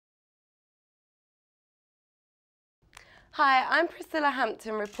Hi, I'm Priscilla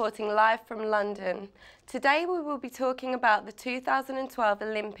Hampton reporting live from London. Today we will be talking about the 2012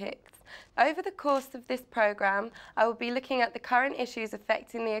 Olympics. Over the course of this programme, I will be looking at the current issues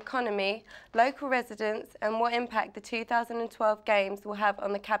affecting the economy, local residents and what impact the 2012 Games will have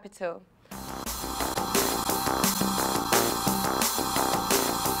on the capital.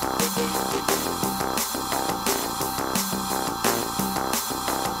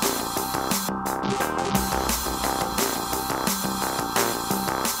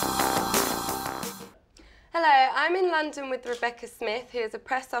 Hello, I'm in London with Rebecca Smith, who is a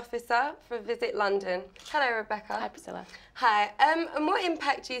press officer for Visit London. Hello, Rebecca. Hi, Priscilla. Hi. And what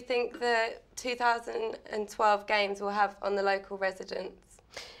impact do you think the 2012 Games will have on the local residents?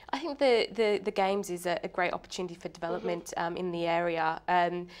 I think the Games is a great opportunity for development in the area.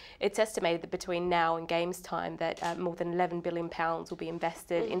 It's estimated that between now and Games time that more than £11 billion will be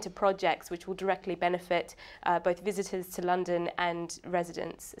invested into projects which will directly benefit both visitors to London and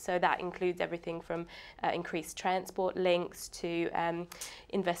residents. So that includes everything from increased transport links to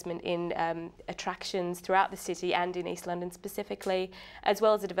investment in attractions throughout the city and in East London specifically, as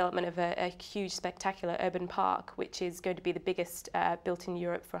well as the development of a huge spectacular urban park, which is going to be the biggest built in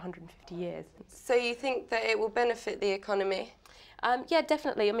Europe for 150 years. So you think that it will benefit the economy? Yeah,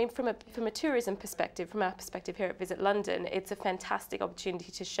 definitely. I mean, from a tourism perspective, from our perspective here at Visit London, it's a fantastic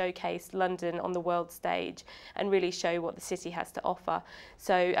opportunity to showcase London on the world stage and really show what the city has to offer.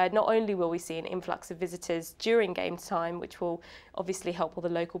 So not only will we see an influx of visitors during Games time, which will obviously help all the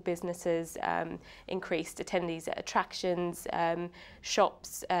local businesses, increased attendees at attractions,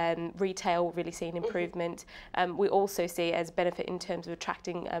 shops, retail really see an improvement. We also see as benefit in terms of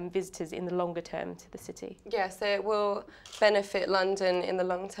attracting visitors in the longer term to the city. Yeah, so it will benefit London in the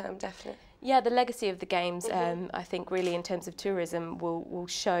long term, definitely. Yeah, the legacy of the Games, I think really in terms of tourism will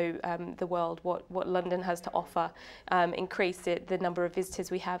show the world what London has to offer, increase the number of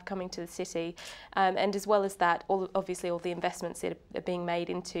visitors we have coming to the city, and as well as that, obviously all the investments that are being made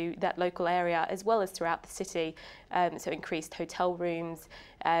into that local area as well as throughout the city, so increased hotel rooms,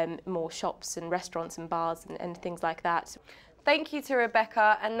 more shops and restaurants and bars and things like that. Thank you to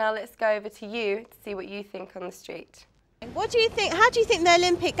Rebecca, and now let's go over to you to see what you think on the street. What do you think? How do you think the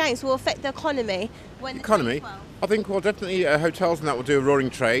Olympic Games will affect the economy? Economy? I think, well, definitely hotels and that will do a roaring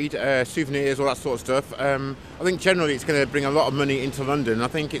trade, souvenirs, all that sort of stuff. I think generally it's going to bring a lot of money into London. I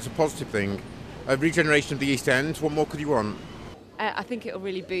think it's a positive thing. A regeneration of the East End, what more could you want? I think it'll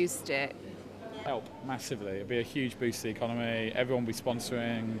really boost it. Help massively. It'll be a huge boost to the economy. Everyone will be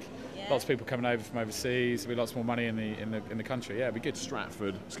sponsoring. Lots of people coming over from overseas. There'll be lots more money in the country. Yeah, it'll be good.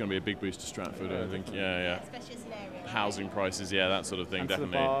 Stratford. It's going to be a big boost to Stratford, I think. Yeah. Especially as an area. Housing prices, yeah, that sort of thing, And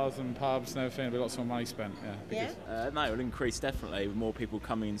definitely. To the bars and pubs and everything. There'll be lots more money spent. Yeah. No, it will increase definitely with more people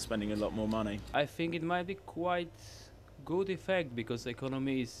coming and spending a lot more money. I think it might be quite good effect because the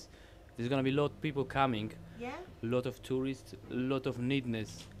economy there's going to be a lot of people coming. Yeah. A lot of tourists, a lot of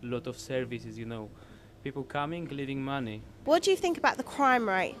needness, a lot of services, you know. People coming, leaving money. What do you think about the crime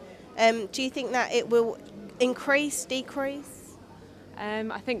rate? Do you think that it will increase, decrease?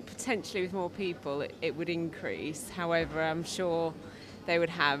 I think potentially with more people it would increase. However, I'm sure they would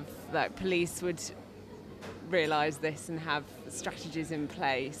have, like, police would realise this and have strategies in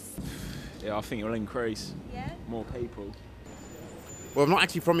place. Yeah, I think it will increase. Yeah. More people. Well, I'm not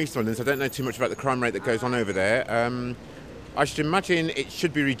actually from East London, so I don't know too much about the crime rate that goes on over there. I should imagine it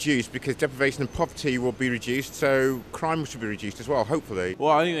should be reduced because deprivation and poverty will be reduced, so crime should be reduced as well, hopefully.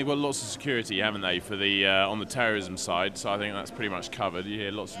 Well, I think they've got lots of security, haven't they, for the on the terrorism side, so I think that's pretty much covered. You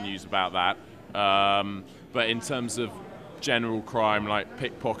hear lots of news about that. But in terms of general crime, like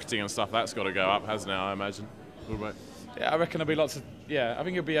pickpocketing and stuff, that's got to go up, hasn't it, I imagine? What about? Yeah, I reckon there'll be lots of. Yeah, I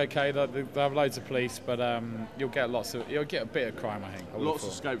think it'll be okay. They'll have loads of police, but you'll get a bit of crime, I think. Lots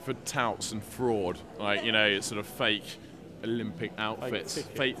of scope for touts and fraud, like, you know, it's sort of fake Olympic outfits,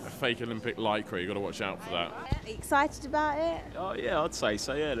 fake Olympic lycra. You've got to watch out for that. Are you excited about it? Oh yeah, I'd say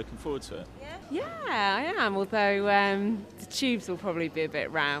so. Yeah, looking forward to it. Yeah, I am, although the tubes will probably be a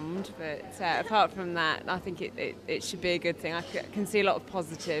bit rammed, but apart from that, I think it should be a good thing. I can see a lot of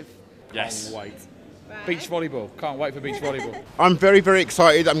positive. Yes. Can't wait. Beach volleyball. Can't wait for beach volleyball. I'm very, very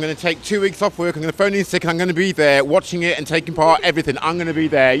excited. I'm going to take 2 weeks off work. I'm going to phone in sick and I'm going to be there watching it and taking part, everything. I'm going to be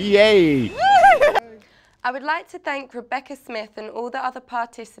there. Yay! I would like to thank Rebecca Smith and all the other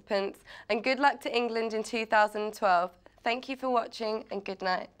participants, and good luck to England in 2012. Thank you for watching and good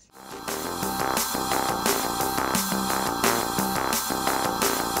night.